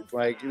loop.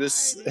 Like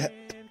this.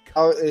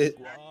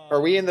 Are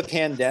we in the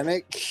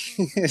pandemic?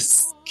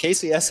 Does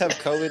KCS have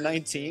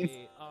COVID-19?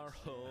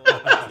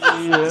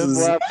 He is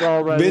left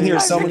already. Been here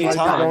so many Like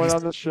times. Going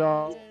on the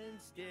show.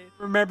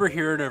 Remember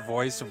hearing her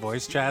voice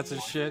chats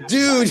and shit?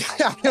 Dude,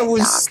 it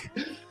was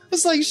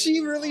like she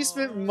really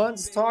spent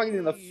months talking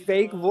in a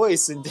fake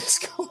voice in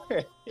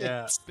Discord.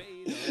 Yeah.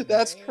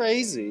 That's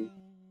crazy.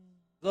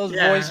 Those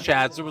Yeah. voice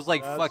chats, there was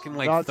like That's fucking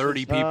like nuts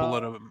 30 as people hell.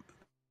 in them.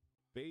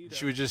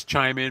 She would just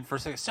chime in for a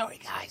second. Sorry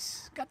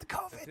guys, got the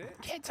COVID.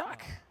 Can't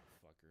talk.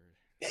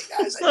 Hey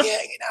guys, I'd be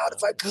hanging out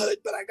if I could,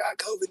 but I got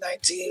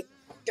COVID-19.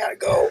 Gotta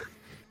go.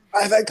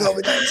 I've had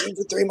COVID-19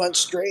 for 3 months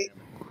straight.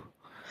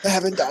 I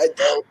haven't died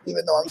though,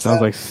 even though I'm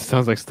fat.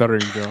 Sounds like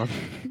stuttering John.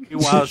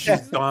 Meanwhile,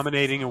 she's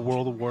dominating in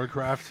World of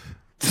Warcraft.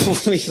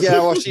 Yeah,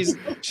 well,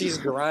 she's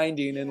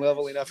grinding and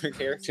leveling up her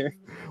character.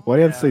 Why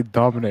do you have to say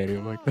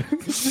dominating like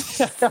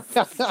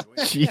that?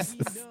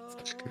 Jesus.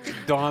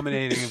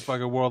 Dominating in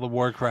fucking World of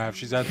Warcraft.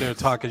 She's out there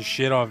talking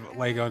shit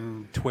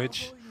on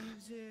Twitch.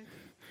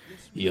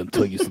 Yeah, I'll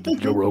tell you something,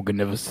 Joe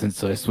Rogan, ever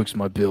since I switched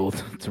my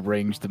build to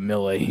range the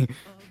melee.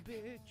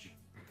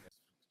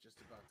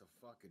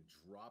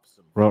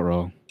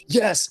 Ruh-roh.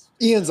 Yes,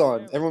 Ian's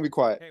on. Everyone be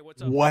quiet. Hey,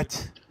 what's up?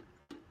 What?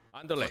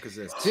 Andale. What is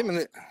this? Jim,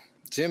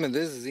 and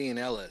this is Ian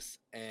Ellis,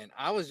 and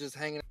I was just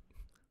hanging.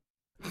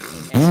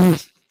 Oh.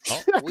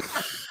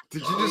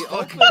 Did you just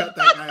fucking cut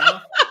that guy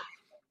off?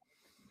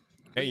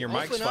 Hey, your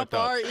mic's Open fucked up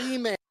up. our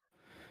email.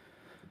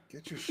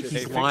 Get your shit. Hey,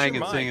 He's fix lying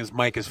your and saying mic. his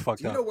mic is fucked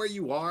Do you up. know where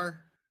you are?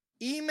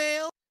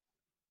 Email.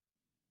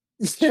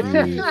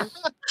 Jeez.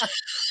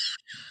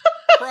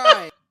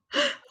 Crying.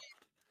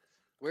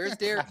 Where's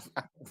Derek?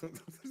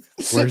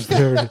 Where's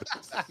Derek?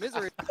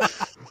 Misery.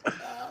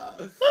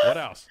 What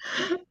else?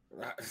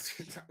 Hey,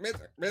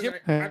 my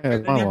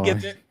You line.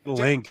 get the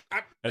link.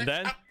 And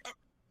then?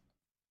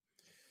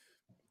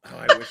 Oh,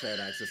 I wish I had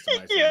access to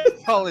my Yeah.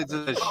 phone. Probably to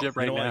this shit You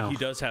right know what? now. He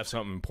does have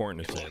something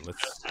important to say.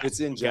 Let's. It's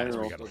in Guys, we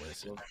general. gotta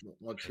listen.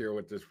 Let's hear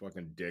what this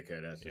fucking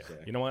dickhead has to Yeah.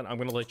 say. You know what? I'm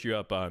gonna let you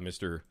up,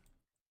 Mr.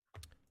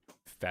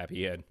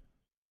 Fappy Head.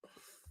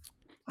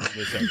 Wait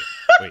a second.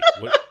 Wait,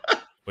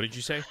 what did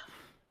you say?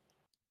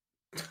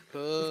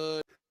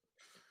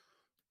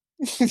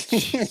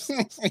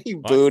 He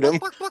booed him.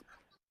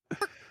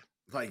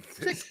 Like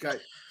this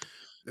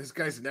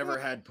guy's never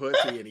had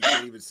pussy, and he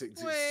can't even say.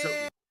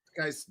 This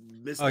guy's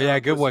missed. Oh, yeah,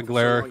 out good pussy one, for so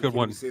Glare, long, he good can't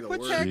one. even say the word.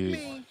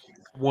 Jeez.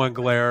 One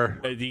glare.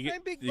 Hey, do you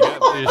You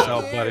got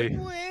yourself, buddy.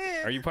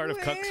 are you part of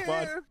Cuck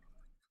Squad?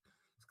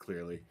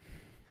 Clearly.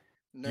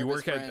 You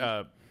work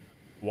at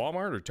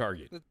Walmart or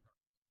Target?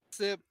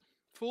 Sip,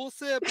 full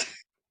sip,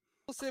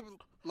 full sip.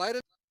 Light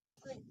it.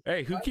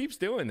 Hey, who keeps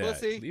doing that?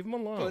 Pussy. Leave him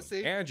alone.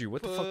 Pussy. Andrew,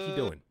 what the fuck you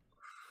doing?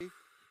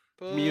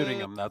 Muting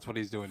him. That's what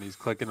he's doing. He's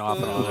clicking off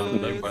and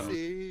on the mute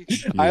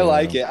button. I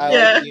like it. I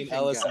Yeah. like being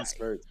Ellis in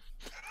spurts.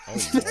 Oh,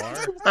 you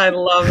are? I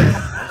love it.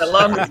 I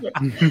love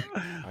it.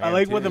 I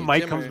like when the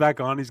mic comes back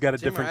on. He's got a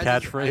different I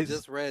catchphrase.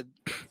 just read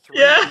 3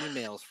 Yeah.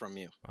 emails from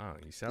you. Wow,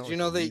 you sound Did you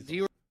know that? Do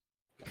you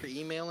remember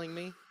emailing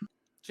me?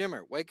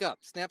 Jimmer, wake up.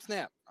 Snap,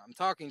 snap. I'm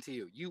talking to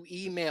you. You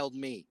emailed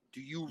me.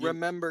 Do you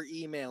remember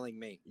emailing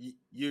me?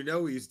 You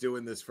know he's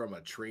doing this from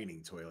a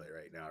training toilet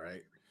right now,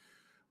 right?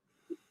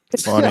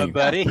 Funny.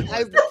 buddy.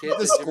 I The put kids the that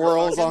Jimmer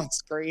squirrels fucking- on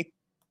screen.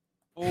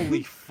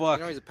 Holy fuck.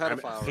 You know he's a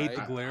pedophile, hate right?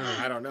 the glare.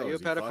 I don't know. Are you a Is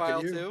he fucking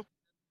pedophile you? too?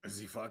 Is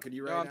he fucking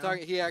you right No, I'm now?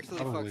 talking. He actually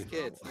Probably. fucks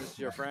kids. This is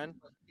your friend,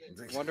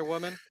 Wonder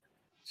Woman.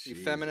 You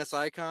Jeez. feminist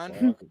icon.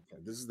 Fuck.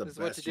 This is the This is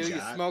what best you do. You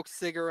got? smoke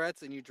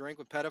cigarettes and you drink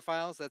with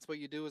pedophiles. That's what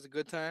you do as a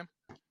good time.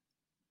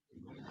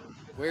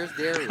 Where's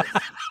Darius?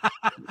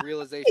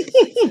 Realization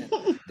sinks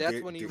in.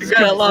 That's when you You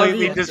gotta love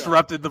Completely you.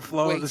 disrupted the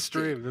flow of the Wasted.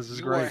 stream. This is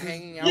You are great.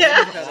 hanging out Yeah.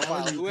 with a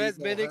pedophile who has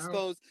been People have-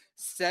 exposed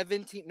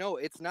 17. No,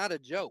 it's not a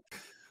joke.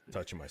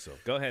 touching myself.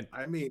 Go ahead.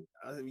 I mean,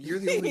 you're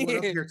the only one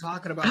up here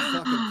talking about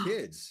fucking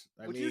kids.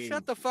 Would you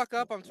shut the fuck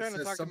up? I'm trying to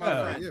says talk to something my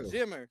about friend.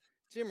 you.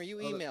 Jimmer, you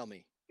email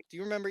me. Do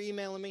you remember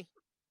emailing me?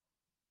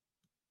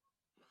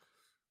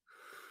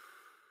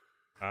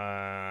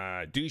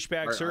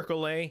 Douchebag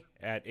circle A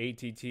at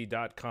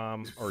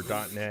att.com or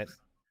 .net.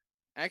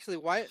 Actually,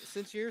 why?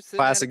 Since you're sitting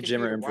Classic at a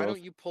computer, Jimmer why improv.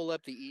 don't you pull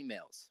up the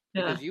emails?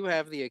 Yeah. Because you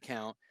have the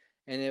account,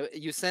 and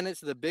you send it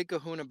to the Big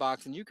Kahuna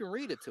box, and you can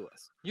read it to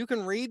us. You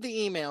can read the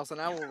emails,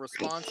 and I will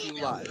respond to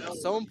you live.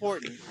 It's so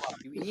important.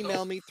 You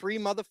email me 3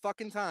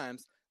 motherfucking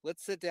times.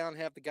 Let's sit down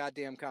and have the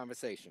goddamn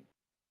conversation.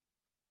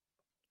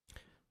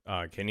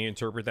 Can you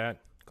interpret that,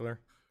 Claire?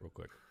 Real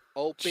quick.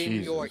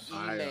 Open your Jesus.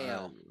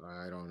 email.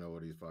 I don't know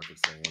what he's fucking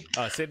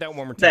saying. Say that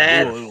one more time.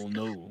 That- I don't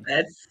know.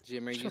 That's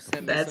Jimmer, you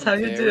sent me That's some how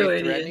you very do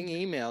it, threatening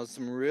emails,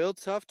 some real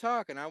tough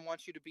talk, and I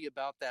want you to be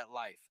about that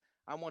life.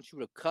 I want you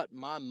to cut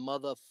my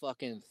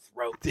motherfucking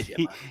throat, He,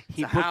 Jimmer.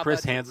 he So put how Chris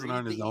about you Hansen read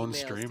on his the own emails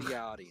stream. to the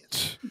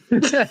audience?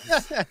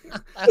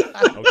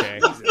 Okay.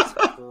 Jesus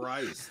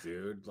Christ,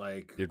 dude!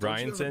 Like, Did don't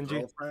Ryan have a send you?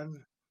 girlfriend?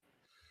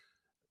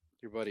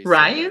 Your buddy's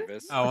Ryan? so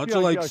nervous. Oh, why don't Yeah,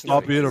 you like yeah,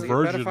 stop yeah. being a Is he a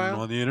virgin pedophile?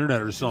 on the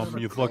internet or Does he have something,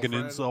 a you fucking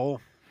girlfriend?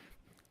 insult?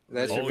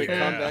 That Oh, should we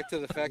yeah. come back to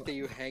the fact that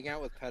you hang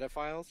out with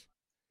pedophiles?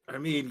 I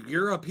mean,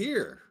 you're up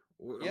here.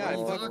 Yeah, I What are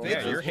you fuck talking Yeah, bitches.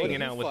 about? you're What do hanging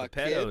you out with the fuck,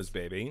 pedos, kids?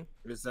 baby.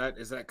 Is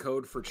that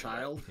code for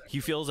child? He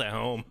feels at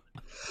home.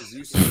 'Cause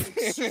you seem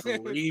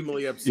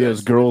extremely upset.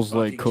 Yes, girls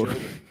like fucking code.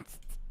 children.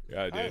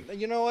 Yeah, dude.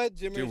 You know what,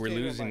 Jimmer? Dude, we're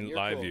losing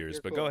live viewers,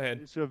 but go You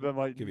ahead. should have been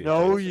like, Give me a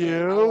no, chance.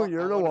 you're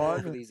the Over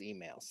one. these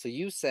emails. So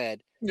you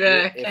said,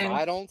 yeah. if Kind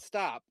I don't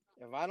stop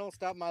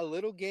my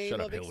little game Shut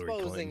up, of Hillary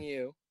exposing Clinton.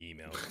 you,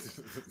 Email.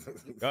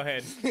 Go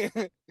ahead.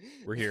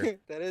 We're here.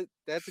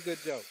 That's a good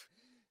joke.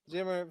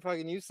 Jimmer,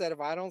 fucking, you said if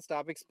I don't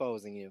stop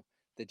exposing you,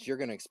 that you're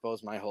gonna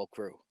expose my whole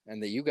crew,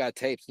 and that you got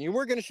tapes, and you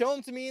were gonna show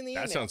them to me in the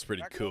email. That sounds pretty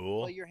You're not gonna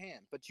cool. Play your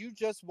hand, but you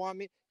just want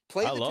me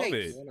play I the love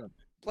tapes. it.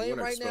 Play You it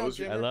wanna right now, expose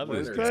your Jimmer. I love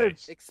this Winners. guy.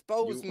 Tapes.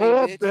 Expose me, Pull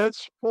up, bitch.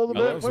 bitch. Pull the I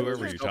bit. love What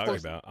whoever is you're it? talking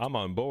about. I'm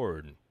on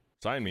board.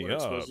 Sign me You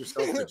wanna up. expose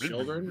yourself to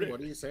children?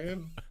 What are you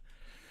saying?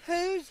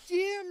 Who's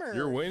Jimmer?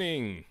 You're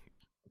winning.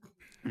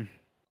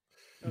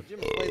 No,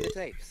 Jimmer, play the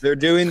tapes. They're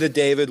doing the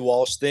David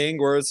Walsh thing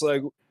where it's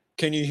like,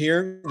 can you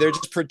hear? They're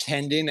just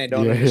pretending they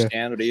don't Yeah.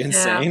 understand what he's Yeah.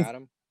 saying. Got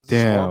 'em?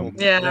 Damn.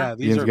 Yeah.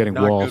 These Ian's are getting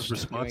not walshed. good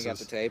You You ain't got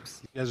the responses.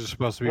 tapes. You guys are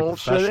supposed to be Bullshitting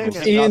professionals.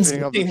 and Ian's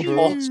nothing of the getting truth.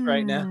 Walshed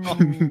right now.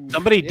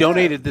 Somebody Yeah,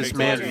 donated this Big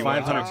man Clinton,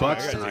 $500 I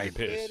bucks gotta tonight. take a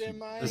piss. Kid in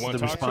my This is Want the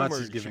to talk to him, response or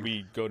he's should giving.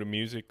 we go to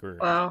music or?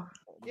 Wow.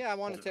 Yeah, I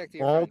want to talk to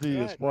your friend. Baldy Go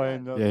is ahead,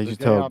 playing go the. Yeah, you the should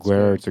tell dance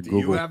Guerrero game. to Do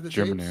you Google have the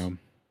Gemini tapes? him.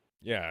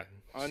 Yeah. ahead.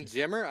 On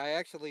Jimmer, I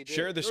actually did.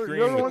 Share the You're screen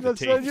the one with the that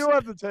said you tapes.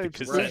 have the The tapes.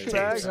 cassette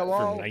douchebag. tapes Hello.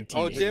 from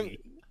 1980.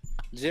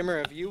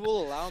 Jimmer, if you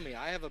will allow me,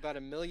 I have about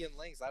 1 million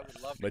links. I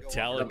would love to go over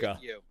Metallica.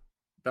 with you.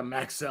 The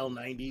Maxell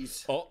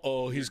 90s.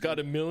 Uh-oh, he's got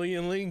 1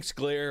 million links,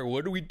 Claire.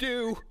 What do we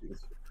do?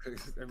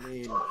 I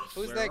mean,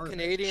 Who's where that are they?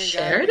 Canadian guy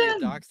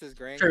Sheridan? who doxed his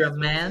grandkids? For a What was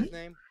man? his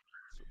name?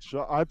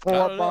 So I pull I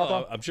up, don't know.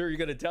 Papa. I'm sure you're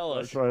going to tell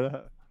us. That's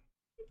right.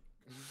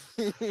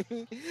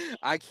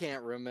 I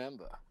can't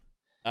remember.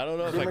 I don't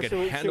know if I Jimmer, could should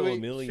we- handle should we,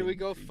 1 million. Should we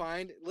go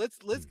find? Let's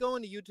go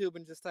into YouTube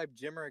and just type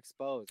Jimmer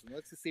exposed, and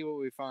let's just see what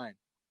we find.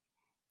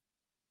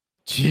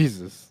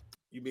 Jesus.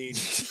 You mean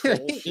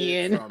bullshit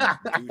Ian. from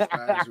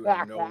douchebags who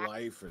have no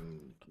life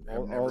and have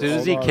Oh, never As soon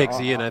as he Hold on, kicks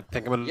I- Ian, I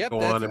think I'm going to Yep, go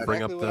that's on and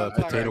bring up exactly the what I'm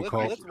talking potato about.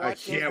 cult. Let's watch I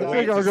those can't I guys wait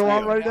think to I'll see go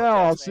on him. right now.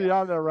 I'll see you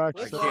on there, Rex.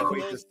 Let's I can't watch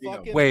wait to those see him.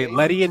 fucking Wait,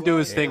 let Ian do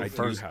his videos. thing I do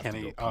first, have to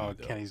Kenny. go Oh, pee,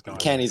 though. Kenny's gone.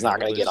 Kenny's not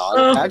going to get on.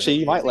 Oh. Actually,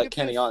 you might Go let take a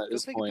Kenny piss. on at Go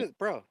this take a point. piss.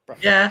 Bro.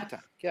 Yeah. Get time.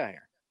 Get out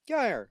here. Get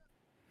out here.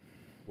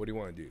 What do you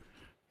want to do?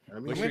 I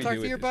I'm mean, should we gonna talk do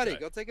to with your this buddy. guy?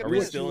 Go take a Are we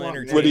piss. still want?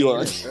 entertaining? What do you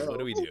want? What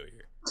do we do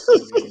here?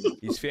 I mean,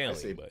 He's say-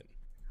 failing, but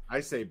I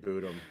say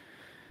boot him.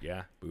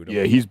 yeah, boot him.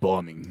 Yeah, he's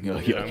bombing. Yeah,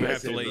 Yeah, I'm gonna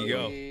have to say let you boot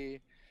go. See,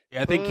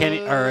 Yeah, I think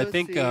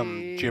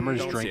Jimmer's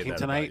Don't say drinking that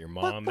tonight. about your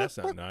mom. That's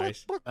not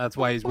nice. That's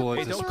why he's willing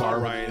Hey, to don't spar call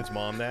with Ryan's you.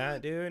 mom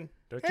that, dude.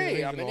 Don't Hey,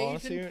 you I'm an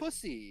Asian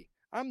pussy.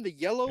 I'm the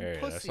yellow Hey,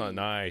 pussy. that's not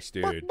nice,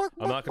 dude.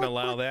 I'm not going to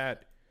allow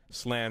that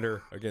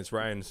slander against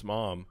Ryan's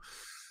mom.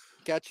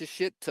 Got your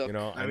shit took. You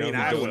know, I know mean, he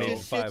I will. donated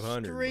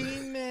 500.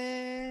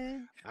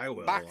 Streaming. I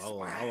will. Box I'll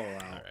wine.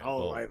 allow.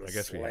 All I'll right, allow I the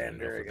guess we had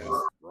slander enough of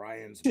against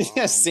Ryan's mom.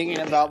 Yeah, singing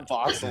about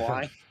box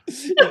wine.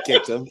 You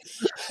kicked him.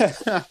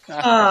 Oh,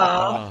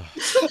 Ah.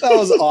 That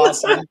was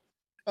awesome.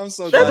 I'm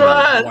so That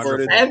glad was you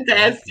recorded.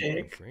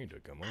 fantastic.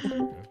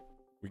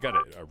 We got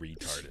a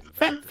retard in the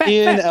back.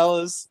 Ian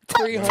Ellis, This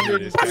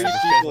 303 guy's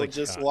people like,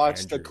 just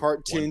watched the Andrew,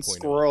 cartoon 1.0.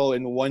 squirrel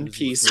in One This is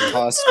Piece for-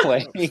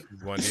 cosplay.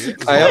 One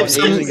dude. I Oh, hope an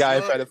some- Asian guy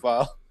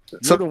pedophile.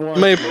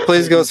 Somebody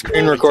please go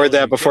screen record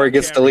that before it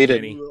gets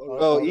deleted.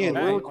 Oh, Ian,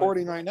 we're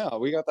recording right now.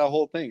 We got that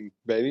whole thing,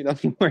 baby.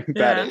 Don't you worry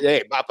about it.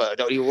 Hey, Papa,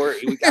 don't you worry.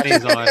 We got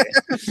He's on.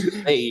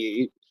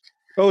 Hey.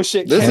 Oh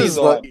shit, This Kenny's is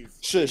on. like-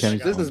 Shush.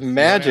 Kenny's This on. is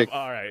magic.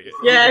 All right.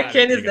 Yeah, you got it,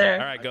 Ken is you got it. there.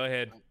 All right, go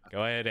ahead.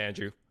 Go ahead,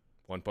 Andrew.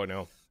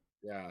 1.0.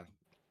 Yeah.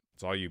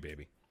 It's all you,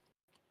 baby.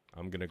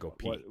 I'm going to go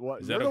pee. What?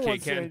 Is You're that the okay, one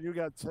saying Ken? you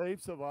got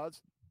tapes of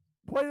us.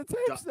 Play the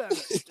tapes then.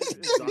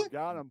 If you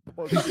got them.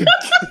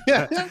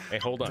 Hey,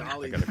 hold on. I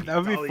Dolly. gotta pee. That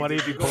would be Dolly, funny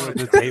did if you you pulled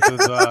go up the tape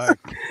of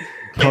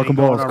Cock and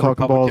balls, cock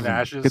and balls.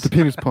 Ashes. Get the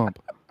penis pump.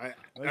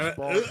 Nice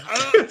ball.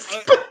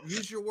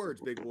 Use your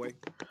words, big boy.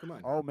 Come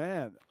on. Oh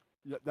man,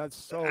 that's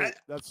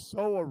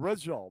so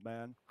original,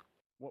 man.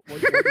 What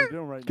you're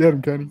doing right now? Get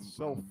him, Kenny. It's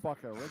so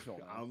fucking original.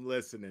 Man. I'm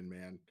listening,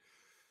 man.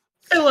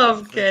 I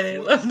love Kenny.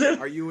 Love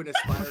Are him. you an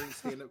aspiring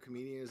stand-up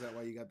comedian? Is that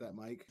why you got that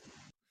mic?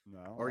 No.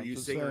 Or are I'm you a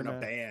just singer in saying,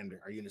 a man. band?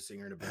 Are you a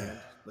singer in a band?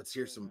 Let's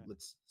hear some.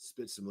 Let's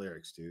spit some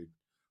lyrics, dude.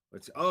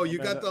 Let's. Oh, you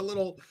got the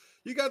little.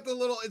 You got the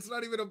little. It's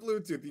not even a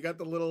Bluetooth. You got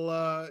the little.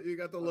 You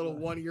got the little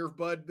 1 ear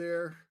bud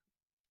there.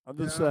 I'm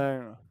just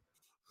saying.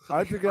 I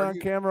have to get on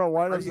camera.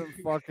 Why doesn't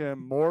fucking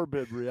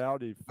morbid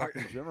reality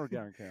fucking Jimmer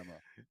get on camera?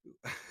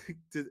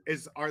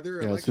 Are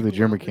there Yeah, let's do electrical the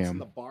Jimmer outlets in cam.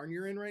 the barn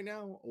you're in right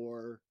now,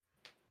 or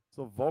It's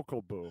a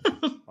vocal booth.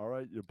 All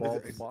right, you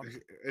bald fuck.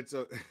 it's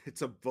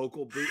a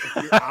vocal booth.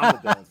 I'm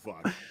a bald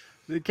fuck.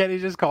 Did Kenny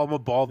just call him a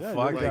bald Yeah,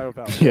 fuck? you're the guy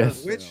without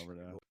Yes. hair sitting over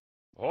there.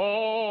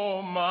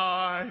 Oh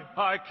my,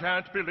 I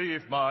can't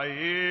believe my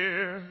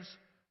ears.